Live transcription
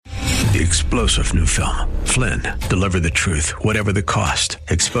The explosive new film, Flynn, deliver the truth, whatever the cost,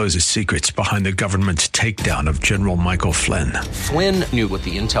 exposes secrets behind the government's takedown of General Michael Flynn. Flynn knew what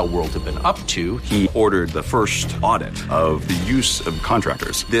the intel world had been up to. He ordered the first audit of the use of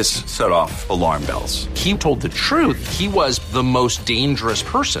contractors. This set off alarm bells. He told the truth. He was the most dangerous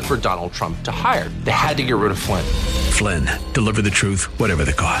person for Donald Trump to hire. They had to get rid of Flynn. Flynn, deliver the truth, whatever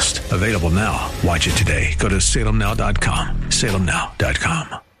the cost. Available now. Watch it today. Go to salemnow.com.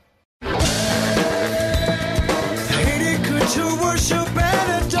 salemnow.com. To worship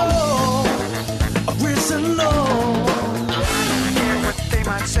and adore a risen Lord. I care what they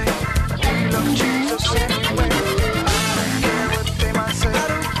might say. We love Jesus anyway. I care what they might say.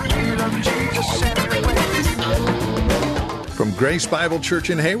 We love Jesus anyway. From Grace Bible Church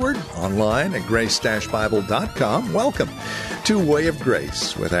in Hayward, online at grace-bible.com, welcome to Way of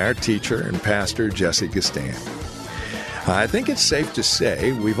Grace with our teacher and pastor, Jesse Gistand. I think it's safe to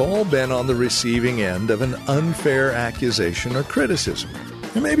say we've all been on the receiving end of an unfair accusation or criticism.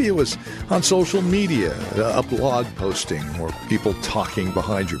 And maybe it was on social media, a blog posting, or people talking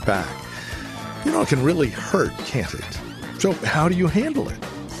behind your back. You know, it can really hurt, can't it? So how do you handle it?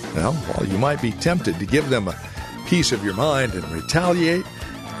 Well, while you might be tempted to give them a piece of your mind and retaliate,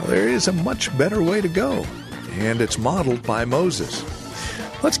 well, there is a much better way to go, and it's modeled by Moses.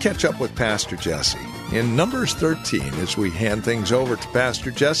 Let's catch up with Pastor Jesse in Numbers 13 as we hand things over to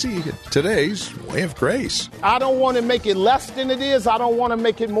Pastor Jesse, today's Way of Grace. I don't want to make it less than it is. I don't want to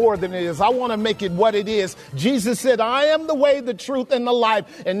make it more than it is. I want to make it what it is. Jesus said, I am the way, the truth, and the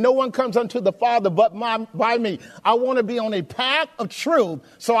life, and no one comes unto the Father but by me. I want to be on a path of truth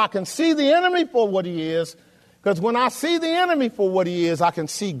so I can see the enemy for what he is, because when I see the enemy for what he is, I can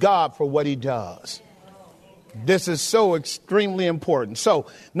see God for what he does. This is so extremely important. So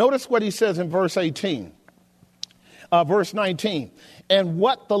notice what he says in verse 19. And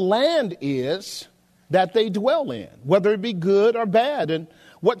what the land is that they dwell in, whether it be good or bad, and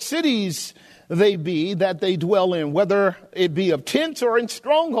what cities they be that they dwell in, whether it be of tents or in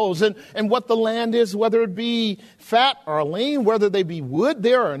strongholds, and what the land is, whether it be fat or lean, whether they be wood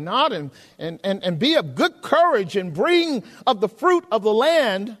there or not, and be of good courage and bring of the fruit of the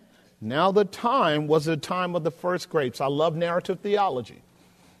land. Now the time was the time of the first grapes. I love narrative theology.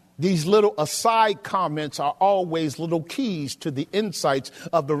 These little aside comments are always little keys to the insights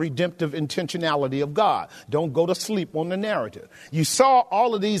of the redemptive intentionality of God. Don't go to sleep on the narrative. You saw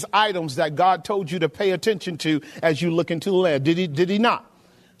all of these items that God told you to pay attention to as you look into the land. Did he not?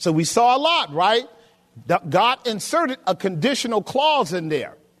 So we saw a lot, right? God inserted a conditional clause in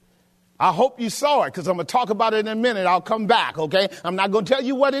there. I hope you saw it, because I'm going to talk about it in a minute. I'll come back, okay? I'm not going to tell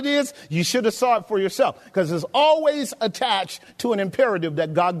you what it is. You should have saw it for yourself, because it's always attached to an imperative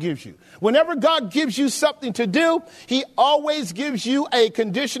that God gives you. Whenever God gives you something to do, he always gives you a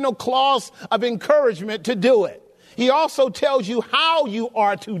conditional clause of encouragement to do it. He also tells you how you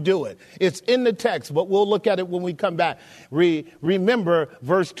are to do it. It's in the text, but we'll look at it when we come back. Remember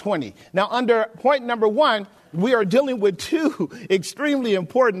verse 20. Now, under point number 1, we are dealing with two extremely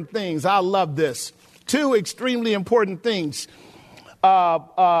important things. I love this. Two extremely important things.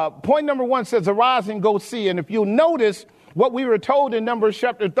 Point number 1 says, arise and go see. And if you'll notice, what we were told in Numbers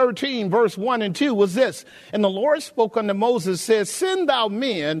chapter 13, verse 1 and 2 was this. And the Lord spoke unto Moses, says, send thou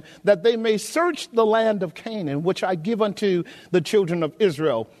men that they may search the land of Canaan, which I give unto the children of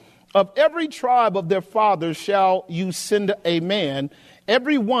Israel. Of every tribe of their fathers shall you send a man,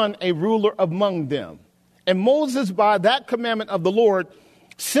 every one a ruler among them. And Moses, by that commandment of the Lord,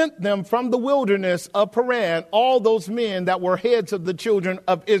 sent them from the wilderness of Paran, all those men that were heads of the children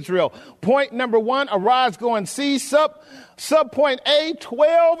of Israel. Point number 1, arise, go and see. Sub point A,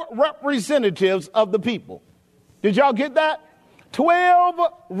 12 representatives of the people. Did y'all get that? 12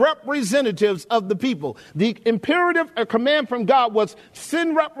 representatives of the people. The imperative or command from God was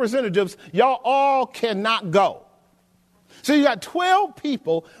send representatives. Y'all all cannot go. So you got 12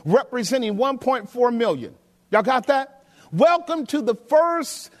 people representing 1.4 million. Y'all got that? Welcome to the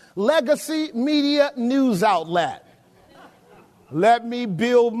first legacy media news outlet. Let me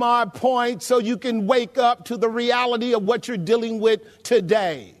build my point so you can wake up to the reality of what you're dealing with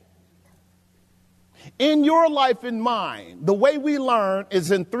today. In your life and mine, the way we learn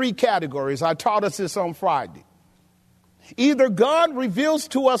is in 3 categories. I taught us this on Friday. Either God reveals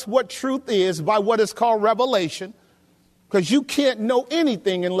to us what truth is by what is called revelation, because you can't know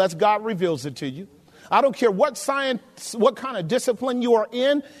anything unless God reveals it to you. I don't care what science, what kind of discipline you are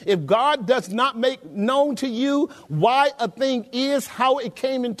in. If God does not make known to you why a thing is, how it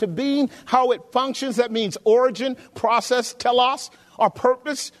came into being, how it functions, that means origin, process, telos, or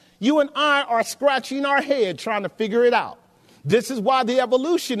purpose, you and I are scratching our head trying to figure it out. This is why the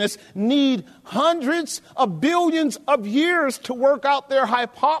evolutionists need hundreds of billions of years to work out their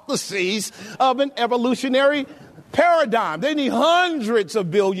hypotheses of an evolutionary paradigm. They need hundreds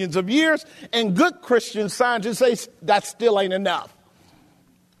of billions of years, and good Christian scientists say that still ain't enough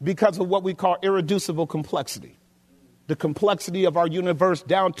because of what we call irreducible complexity. The complexity of our universe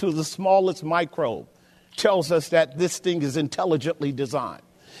down to the smallest microbe tells us that this thing is intelligently designed.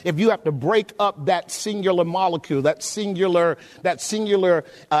 If you have to break up that singular molecule, that singular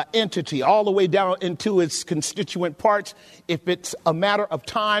entity all the way down into its constituent parts, if it's a matter of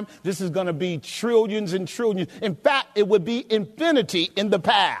time, this is going to be trillions and trillions. In fact, it would be infinity in the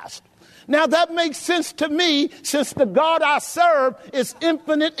past. Now, that makes sense to me since the God I serve is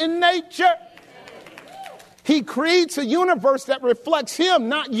infinite in nature. He creates a universe that reflects him,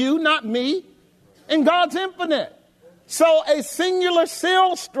 not you, not me. And God's infinite. So a singular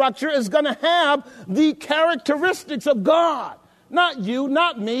cell structure is going to have the characteristics of God, not you,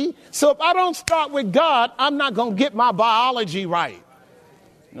 not me. So if I don't start with God, I'm not going to get my biology right.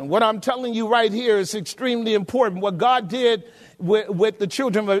 And what I'm telling you right here is extremely important. What God did with the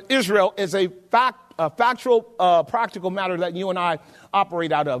children of Israel is a factual, practical matter that you and I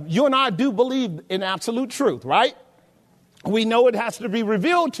operate out of. You and I do believe in absolute truth, right? We know it has to be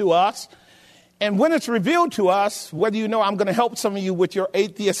revealed to us. And when it's revealed to us, whether you know, I'm going to help some of you with your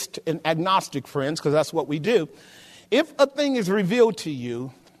atheist and agnostic friends, because that's what we do. If a thing is revealed to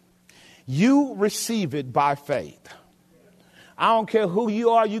you, you receive it by faith. I don't care who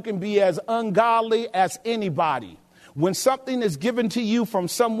you are. You can be as ungodly as anybody. When something is given to you from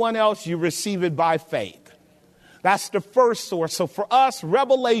someone else, you receive it by faith. That's the first source. So for us,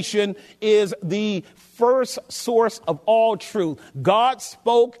 revelation is the first source of all truth. God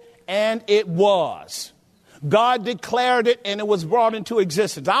spoke and it was. God declared it and it was brought into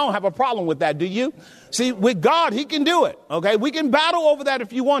existence. I don't have a problem with that, do you? See, with God, he can do it, okay? We can battle over that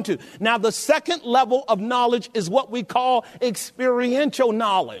if you want to. Now, the second level of knowledge is what we call experiential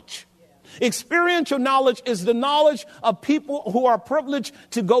knowledge. Experiential knowledge is the knowledge of people who are privileged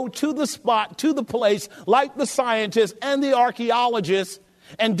to go to the spot, to the place, like the scientists and the archaeologists,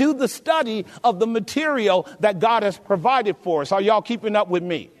 and do the study of the material that God has provided for us. Are y'all keeping up with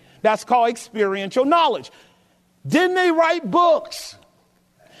me? That's called experiential knowledge. Then they write books.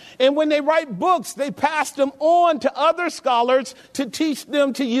 And when they write books, they pass them on to other scholars to teach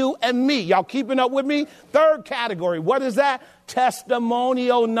them to you and me. Y'all keeping up with me? Third category. What is that?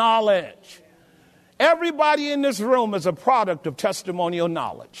 Testimonial knowledge. Everybody in this room is a product of testimonial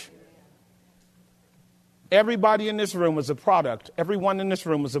knowledge. Everybody in this room is a product. Everyone in this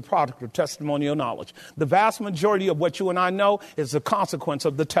room is a product of testimonial knowledge. The vast majority of what you and I know is a consequence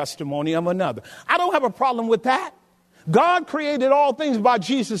of the testimony of another. I don't have a problem with that. God created all things by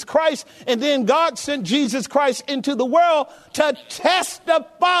Jesus Christ, and then God sent Jesus Christ into the world to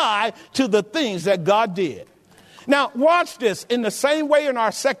testify to the things that God did. Now, watch this. In the same way in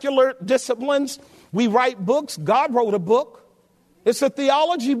our secular disciplines, we write books. God wrote a book. It's a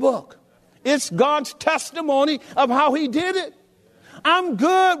theology book. It's God's testimony of how he did it. I'm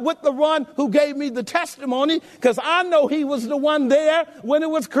good with the one who gave me the testimony because I know he was the one there when it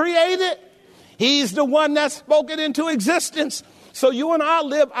was created. He's the one that spoke it into existence. So you and I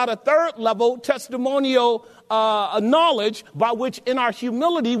live at a third level testimonial knowledge by which in our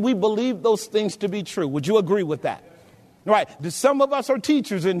humility we believe those things to be true. Would you agree with that? Right. Some of us are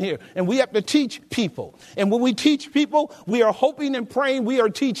teachers in here, and we have to teach people. And when we teach people, we are hoping and praying we are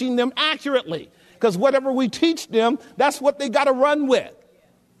teaching them accurately. Because whatever we teach them, that's what they got to run with.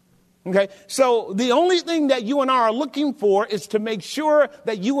 Okay. So the only thing that you and I are looking for is to make sure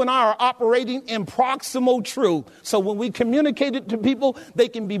that you and I are operating in proximal truth. So when we communicate it to people, they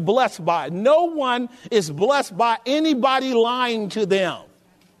can be blessed by it. No one is blessed by anybody lying to them.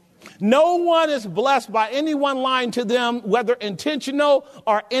 No one is blessed by anyone lying to them, whether intentional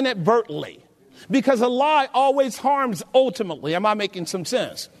or inadvertently, because a lie always harms ultimately. Am I making some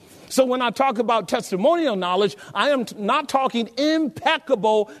sense? So when I talk about testimonial knowledge, I am not talking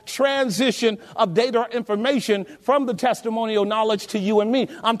impeccable transition of data or information from the testimonial knowledge to you and me.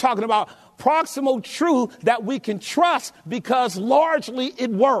 I'm talking about proximal truth that we can trust because largely it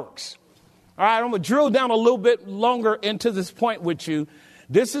works. All right, I'm going to drill down a little bit longer into this point with you.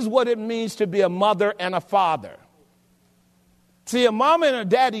 This is what it means to be a mother and a father. See, a mom and a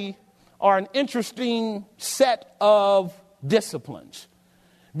daddy are an interesting set of disciplines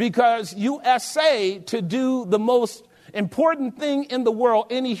because you essay to do the most important thing in the world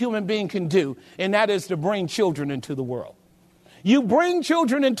any human being can do, and that is to bring children into the world. You bring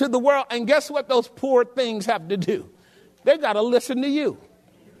children into the world, and guess what those poor things have to do? They got to listen to you.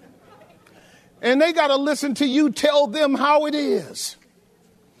 And they got to listen to you tell them how it is.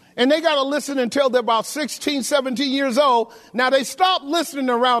 And they got to listen until they're about 16, 17 years old. Now, they stop listening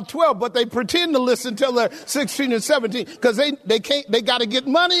around 12, but they pretend to listen until they're 16 and 17 because they got to get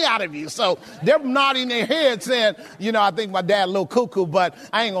money out of you. So they're nodding their head saying, you know, I think my dad a little cuckoo, but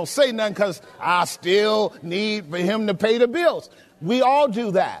I ain't going to say nothing because I still need for him to pay the bills. We all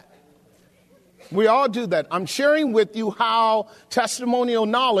do that. We all do that. I'm sharing with you how testimonial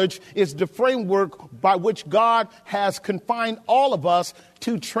knowledge is the framework by which God has confined all of us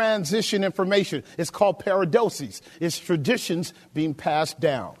to transition information. It's called paradoses. It's traditions being passed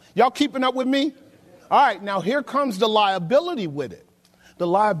down. Y'all keeping up with me? All right, now here comes the liability with it. The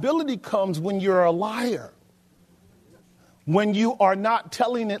liability comes when you're a liar, when you are not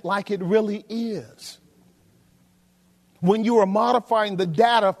telling it like it really is, when you are modifying the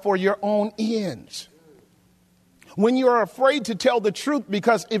data for your own ends, when you are afraid to tell the truth,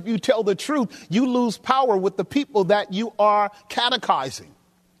 because if you tell the truth, you lose power with the people that you are catechizing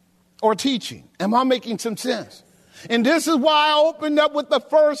or teaching. Am I making some sense? And this is why I opened up with the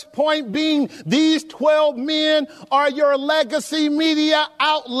first point being these 12 men are your legacy media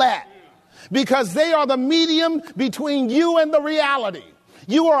outlet, because they are the medium between you and the reality.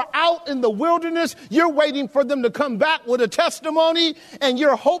 You are out in the wilderness. You're waiting for them to come back with a testimony, and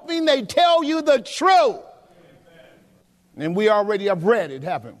you're hoping they tell you the truth. And we already have read it,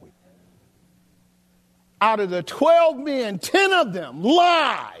 haven't we? Out of the 12 men, 10 of them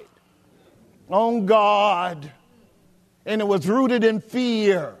lied on God, and it was rooted in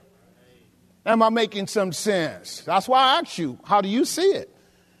fear. Am I making some sense? That's why I asked you, how do you see it?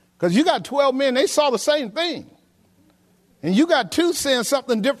 Because you got 12 men, they saw the same thing. And you got 2 saying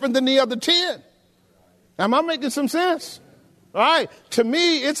something different than the other 10. Am I making some sense? All right. To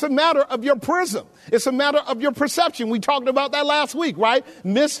me, it's a matter of your prism. It's a matter of your perception. We talked about that last week, right?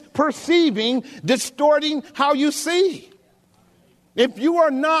 Misperceiving, distorting how you see. If you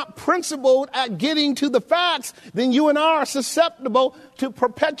are not principled at getting to the facts, then you and I are susceptible to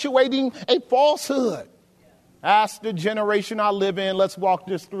perpetuating a falsehood. Ask the generation I live in. Let's walk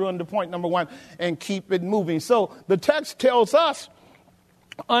this through under point number 1 and keep it moving. So the text tells us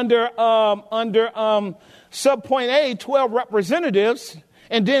under subpoint A, 12 representatives,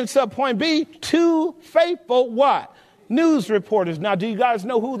 and then subpoint B, 2 faithful what? News reporters. Now, do you guys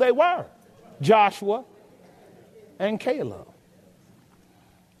know who they were? Joshua and Caleb.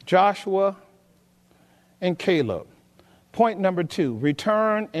 Joshua and Caleb. Point number 2,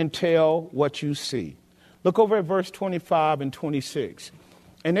 return and tell what you see. Look over at verse 25 and 26.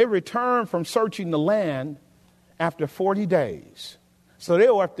 And they returned from searching the land after 40 days. So they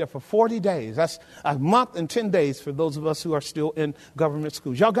were up there for 40 days. That's a month and 10 days for those of us who are still in government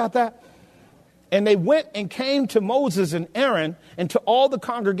schools. Y'all got that? And they went and came to Moses and Aaron and to all the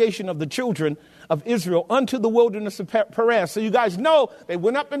congregation of the children of Israel unto the wilderness of Paran. So you guys know they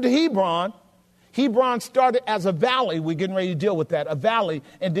went up into Hebron. Hebron started as a valley. We're getting ready to deal with that, a valley.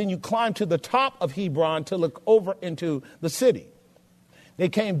 And then you climb to the top of Hebron to look over into the city. They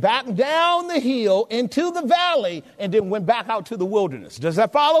came back down the hill into the valley and then went back out to the wilderness. Does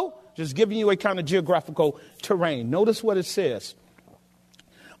that follow? Just giving you a kind of geographical terrain. Notice what it says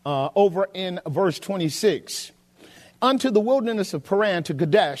over in verse 26. Unto the wilderness of Paran to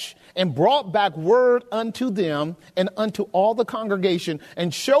Kadesh, and brought back word unto them and unto all the congregation,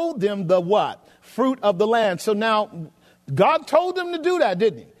 and showed them the what? Fruit of the land. So now God told them to do that,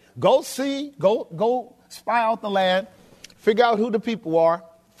 didn't he? Go see, go spy out the land, figure out who the people are,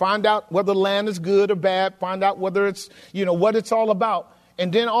 find out whether the land is good or bad, find out whether it's, what it's all about.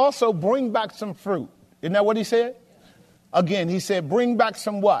 And then also bring back some fruit. Isn't that what he said? Again, he said, bring back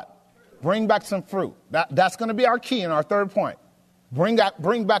some what? Bring back some fruit. That's going to be our key in our third point. Bring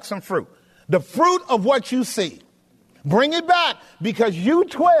back some fruit. The fruit of what you see. Bring it back, because you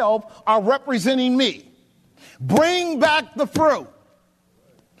 12 are representing me. Bring back the fruit.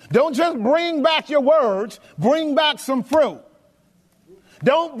 Don't just bring back your words. Bring back some fruit.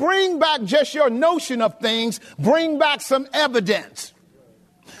 Don't bring back just your notion of things. Bring back some evidence.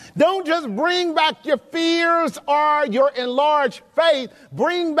 Don't just bring back your fears or your enlarged faith.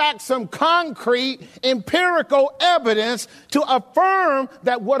 Bring back some concrete, empirical evidence to affirm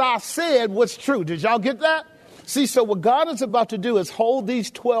that what I said was true. Did y'all get that? See, so what God is about to do is hold these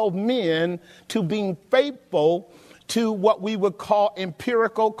 12 men to being faithful to what we would call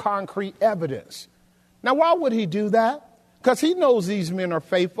empirical, concrete evidence. Now, why would he do that? Because he knows these men are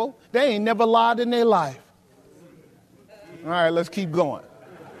faithful. They ain't never lied in their life. All right, let's keep going.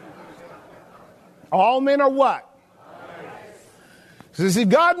 All men are what? So see,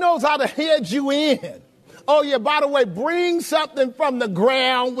 God knows how to hedge you in. oh yeah, by the way, bring something from the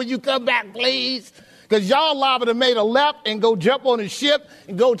ground when you come back, please. Because y'all liable to make a left and go jump on a ship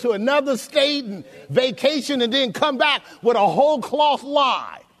and go to another state and vacation and then come back with a whole cloth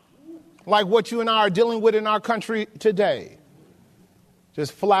lie. Like what you and I are dealing with in our country today.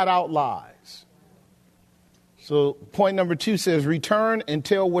 Just flat out lies. So point number 2 says, return and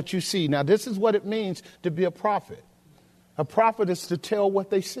tell what you see. Now, this is what it means to be a prophet. A prophet is to tell what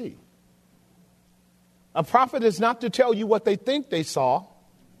they see. A prophet is not to tell you what they think they saw.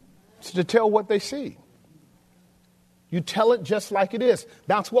 It's to tell what they see. You tell it just like it is.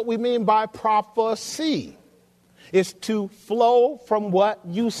 That's what we mean by prophecy. It's to flow from what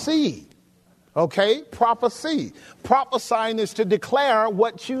you see. Okay? Prophecy. Prophesying is to declare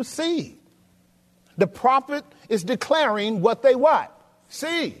what you see. The prophet is declaring what they what?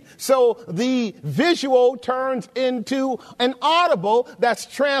 See. So the visual turns into an audible that's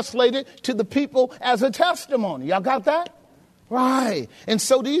translated to the people as a testimony. Y'all got that? Right. And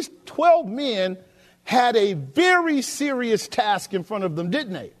so these 12 men had a very serious task in front of them,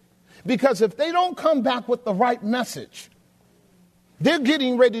 didn't they? Because if they don't come back with the right message, they're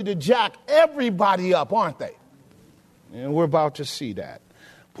getting ready to jack everybody up, aren't they? And we're about to see that.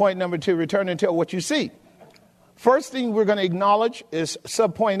 Point number 2, return and tell what you see. First thing we're going to acknowledge is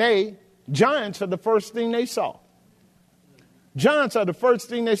subpoint A, giants are the first thing they saw. Giants are the first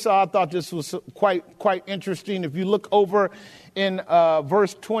thing they saw. I thought this was quite interesting. If you look over in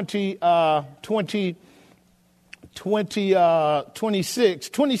verse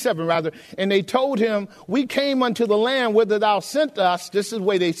 27 rather, and they told him, we came unto the land whither thou sent us. This is the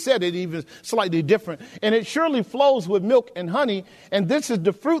way they said it, even slightly different. And it surely flows with milk and honey, and this is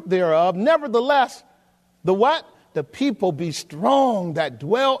the fruit thereof. Nevertheless, the what? The people be strong that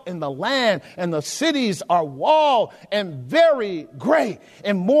dwell in the land, and the cities are walled and very great.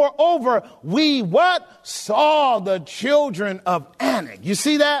 And moreover, we what? Saw the children of Anak. You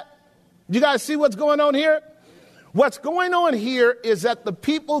see that? You guys see what's going on here? What's going on here is that the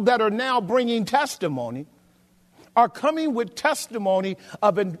people that are now bringing testimony are coming with testimony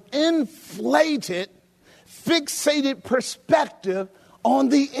of an inflated, fixated perspective on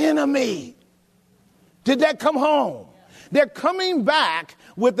the enemy. Did that come home? They're coming back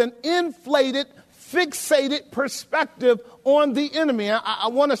with an inflated, fixated perspective on the enemy. I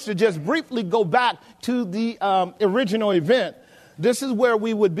want us to just briefly go back to the original event. This is where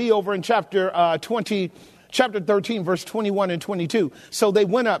we would be over in chapter 13, verse 21 and 22. So they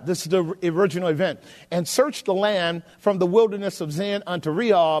went up, this is the original event, and searched the land from the wilderness of Zin unto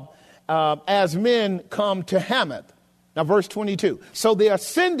Rehob, as men come to Hamath. Now, verse 22. So they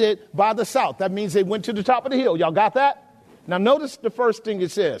ascended by the south. That means they went to the top of the hill. Y'all got that? Now, notice the first thing it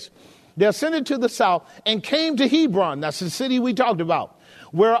says. They ascended to the south and came to Hebron. That's the city we talked about.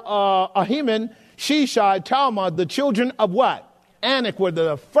 Where Ahiman, Sheshai, Talmud, the children of what? Anak, were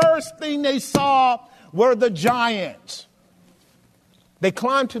the first thing they saw were the giants. They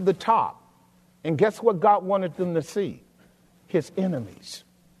climbed to the top. And guess what God wanted them to see? His enemies.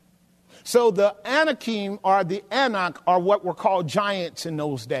 So the Anakim or the Anak are what were called giants in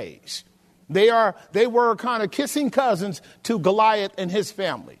those days. They were kind of kissing cousins to Goliath and his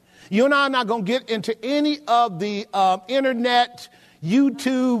family. You and I are not going to get into any of the internet,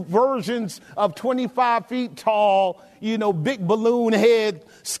 YouTube versions of 25 feet tall, big balloon head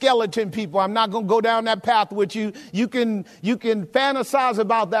skeleton people. I'm not going to go down that path with you. You can fantasize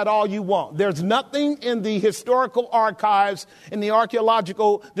about that all you want. There's nothing in the historical archives, in the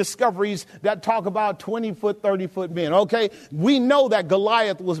archaeological discoveries that talk about 20-foot, 30-foot men, okay? We know that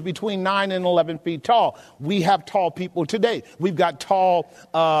Goliath was between 9 and 11 feet tall. We have tall people today. We've got tall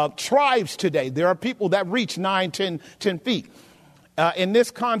tribes today. There are people that reach 9, 10 feet. In this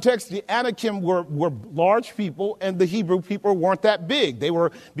context, the Anakim were large people, and the Hebrew people weren't that big. They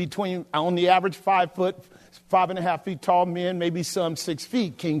were between, on the average, 5 foot, 5.5 feet tall men, maybe some 6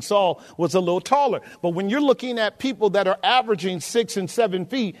 feet. King Saul was a little taller. But when you're looking at people that are averaging 6 and 7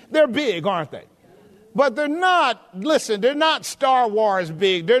 feet, they're big, aren't they? But they're not, listen, they're not Star Wars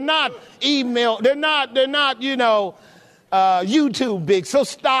big. They're not email. They're not, YouTube big. So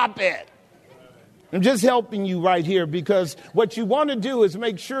stop it. I'm just helping you right here, because what you want to do is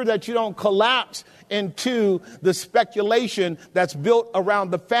make sure that you don't collapse into the speculation that's built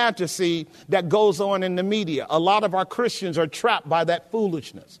around the fantasy that goes on in the media. A lot of our Christians are trapped by that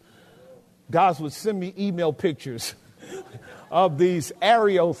foolishness. Guys would send me email pictures of these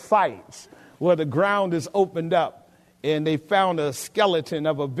aerial sites where the ground is opened up and they found a skeleton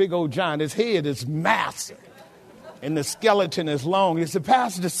of a big old giant. His head is massive and the skeleton is long. He said,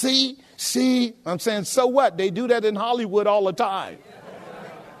 Pastor, see? I'm saying, so what? They do that in Hollywood all the time.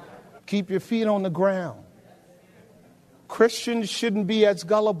 Keep your feet on the ground. Christians shouldn't be as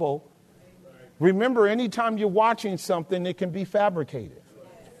gullible. Remember, anytime you're watching something, it can be fabricated.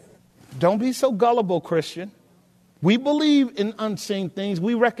 Don't be so gullible, Christian. We believe in unseen things.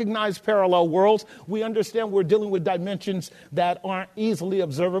 We recognize parallel worlds. We understand we're dealing with dimensions that aren't easily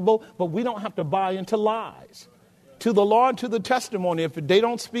observable, but we don't have to buy into lies. To the law and to the testimony, if they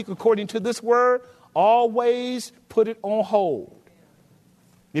don't speak according to this word, always put it on hold.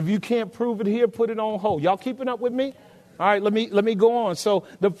 If you can't prove it here, put it on hold. Y'all keeping up with me? All right, let me go on. So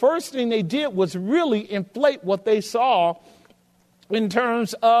the first thing they did was really inflate what they saw in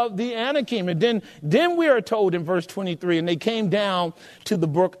terms of the Anakim. And then we are told in verse 23, and they came down to the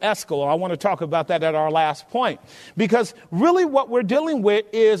brook Eshcol. I want to talk about that at our last point, because really what we're dealing with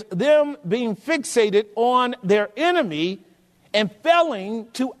is them being fixated on their enemy and failing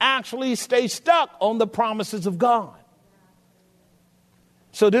to actually stay stuck on the promises of God.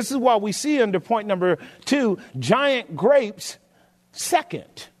 So this is why we see under point number 2, giant grapes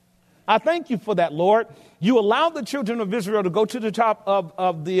second. I thank you for that, Lord. You allowed the children of Israel to go to the top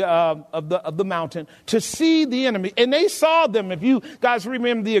of the mountain to see the enemy. And they saw them. If you guys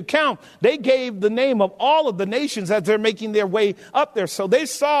remember the account, they gave the name of all of the nations as they're making their way up there. So they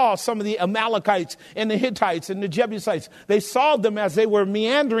saw some of the Amalekites and the Hittites and the Jebusites. They saw them as they were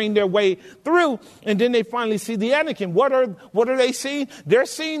meandering their way through. And then they finally see the Anakim. What are they seeing? They're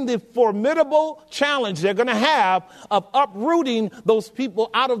seeing the formidable challenge they're going to have of uprooting those people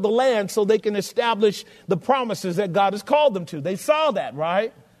out of the land so they can establish the promises that God has called them to. They saw that,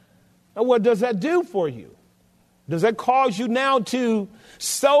 right? Now, what does that do for you? Does that cause you now to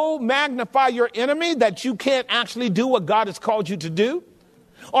so magnify your enemy that you can't actually do what God has called you to do?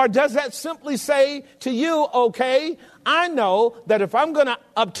 Or does that simply say to you, okay, I know that if I'm going to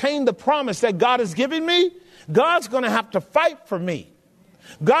obtain the promise that God has given me, God's going to have to fight for me.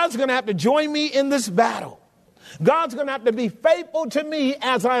 God's going to have to join me in this battle. God's going to have to be faithful to me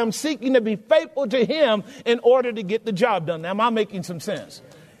as I am seeking to be faithful to him in order to get the job done. Now, am I making some sense?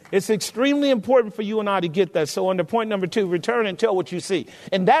 It's extremely important for you and I to get that. So under point number 2, return and tell what you see.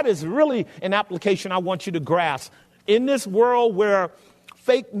 And that is really an application I want you to grasp. In this world where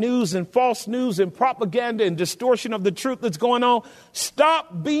fake news and false news and propaganda and distortion of the truth that's going on,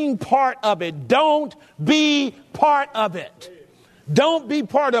 stop being part of it. Don't be part of it. Don't be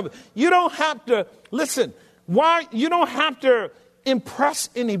part of it. You don't have to, listen, you don't have to impress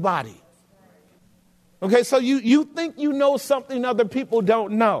anybody. Okay, so you think you know something other people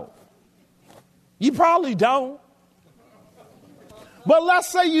don't know. You probably don't. But let's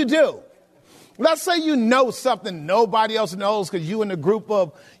say you do. Let's say you know something nobody else knows because you and a group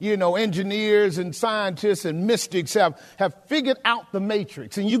of, engineers and scientists and mystics have figured out the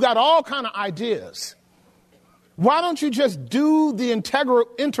matrix and you got all kind of ideas. Why don't you just do the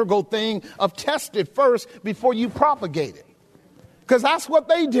integral thing of test it first before you propagate it? Because that's what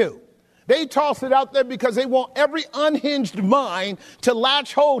they do. They toss it out there because they want every unhinged mind to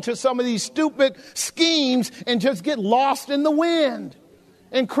latch hold to some of these stupid schemes and just get lost in the wind.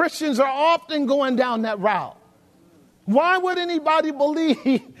 And Christians are often going down that route. Why would anybody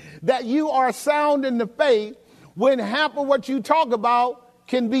believe that you are sound in the faith when half of what you talk about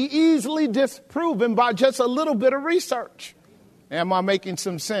can be easily disproven by just a little bit of research? Am I making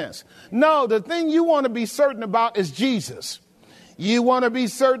some sense? No, the thing you want to be certain about is Jesus. You want to be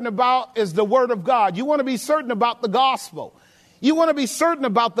certain about is the Word of God. You want to be certain about the gospel. You want to be certain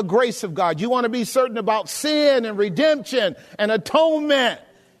about the grace of God. You want to be certain about sin and redemption and atonement.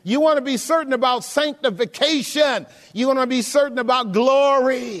 You want to be certain about sanctification. You want to be certain about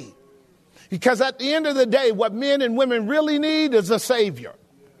glory. Because at the end of the day, what men and women really need is a Savior.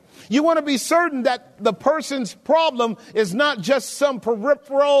 You want to be certain that the person's problem is not just some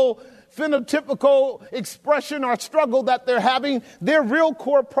peripheral, phenotypical expression or struggle that they're having. Their real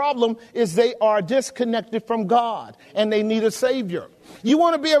core problem is they are disconnected from God and they need a Savior. You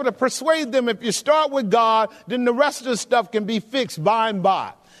want to be able to persuade them if you start with God, then the rest of the stuff can be fixed by and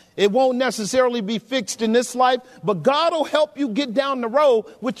by. It won't necessarily be fixed in this life, but God will help you get down the road,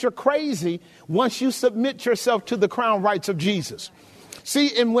 which you're crazy, once you submit yourself to the crown rights of Jesus.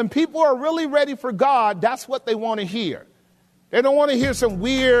 See, and when people are really ready for God, that's what they want to hear. They don't want to hear some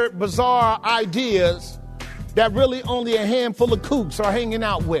weird, bizarre ideas that really only a handful of kooks are hanging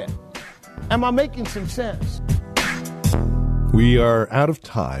out with. Am I making some sense? We are out of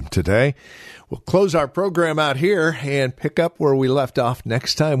time today. We'll close our program out here and pick up where we left off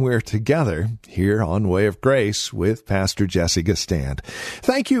next time we're together here on Way of Grace with Pastor Jesse Gistand.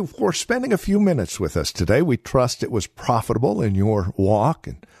 Thank you for spending a few minutes with us today. We trust it was profitable in your walk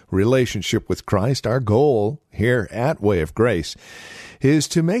and relationship with Christ. Our goal here at Way of Grace is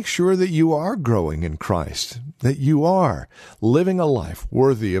to make sure that you are growing in Christ, that you are living a life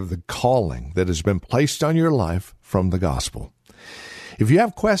worthy of the calling that has been placed on your life from the gospel. If you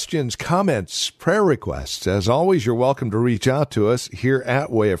have questions, comments, prayer requests, as always, you're welcome to reach out to us here at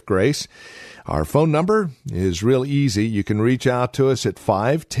Way of Grace. Our phone number is real easy. You can reach out to us at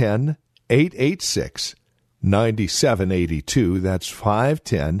 510-886-9782. That's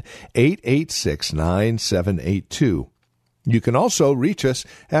 510-886-9782. You can also reach us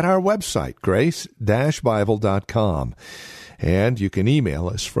at our website, grace-bible.com. And you can email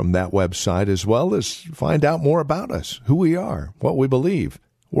us from that website as well as find out more about us, who we are, what we believe,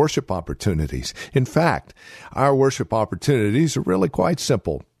 worship opportunities. In fact, our worship opportunities are really quite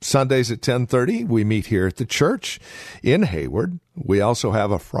simple. Sundays at 10:30, we meet here at the church in Hayward. We also have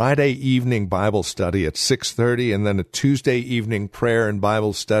a Friday evening Bible study at 6:30 and then a Tuesday evening prayer and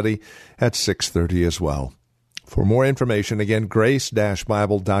Bible study at 6:30 as well. For more information, again,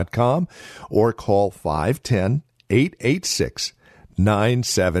 grace-bible.com or call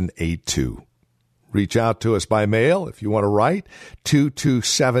 510-886-9782. Reach out to us by mail if you want to write.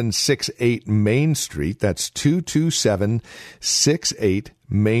 22768 Main Street. That's 22768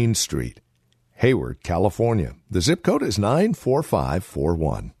 Main Street, Hayward, California. The zip code is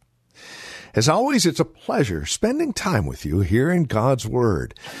 94541. As always, it's a pleasure spending time with you here in God's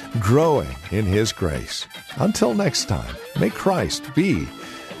Word, growing in His grace. Until next time, may Christ be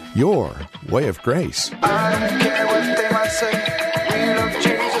your way of grace. I don't care what they might say. We love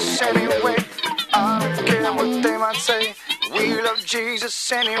Jesus anyway. I don't care what they might say. We love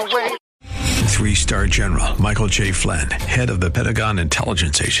Jesus anyway. 3-star General Michael J. Flynn, head of the Pentagon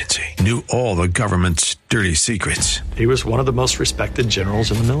Intelligence Agency, knew all the government's dirty secrets. He was one of the most respected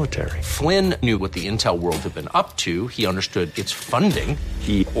generals in the military. Flynn knew what the intel world had been up to. He understood its funding.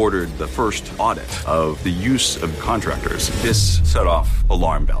 He ordered the first audit of the use of contractors. This set off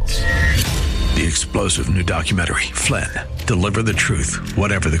alarm bells. The explosive new documentary, Flynn, Deliver the Truth,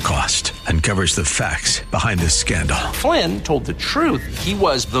 Whatever the Cost, uncovers the facts behind this scandal. Flynn told the truth. He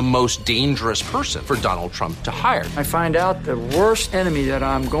was the most dangerous person for Donald Trump to hire. I find out the worst enemy that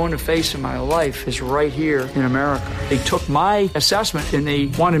I'm going to face in my life is right here in America. They took my assessment and they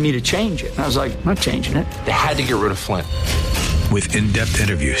wanted me to change it. And I was like, I'm not changing it. They had to get rid of Flynn. With in-depth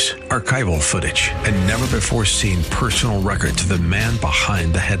interviews, archival footage, and never-before-seen personal records of the man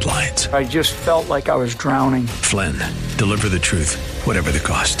behind the headlines. I just felt like I was drowning. Flynn, Deliver the Truth, Whatever the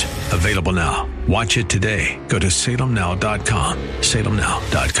Cost. Available now. Watch it today. Go to salemnow.com.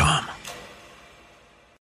 salemnow.com.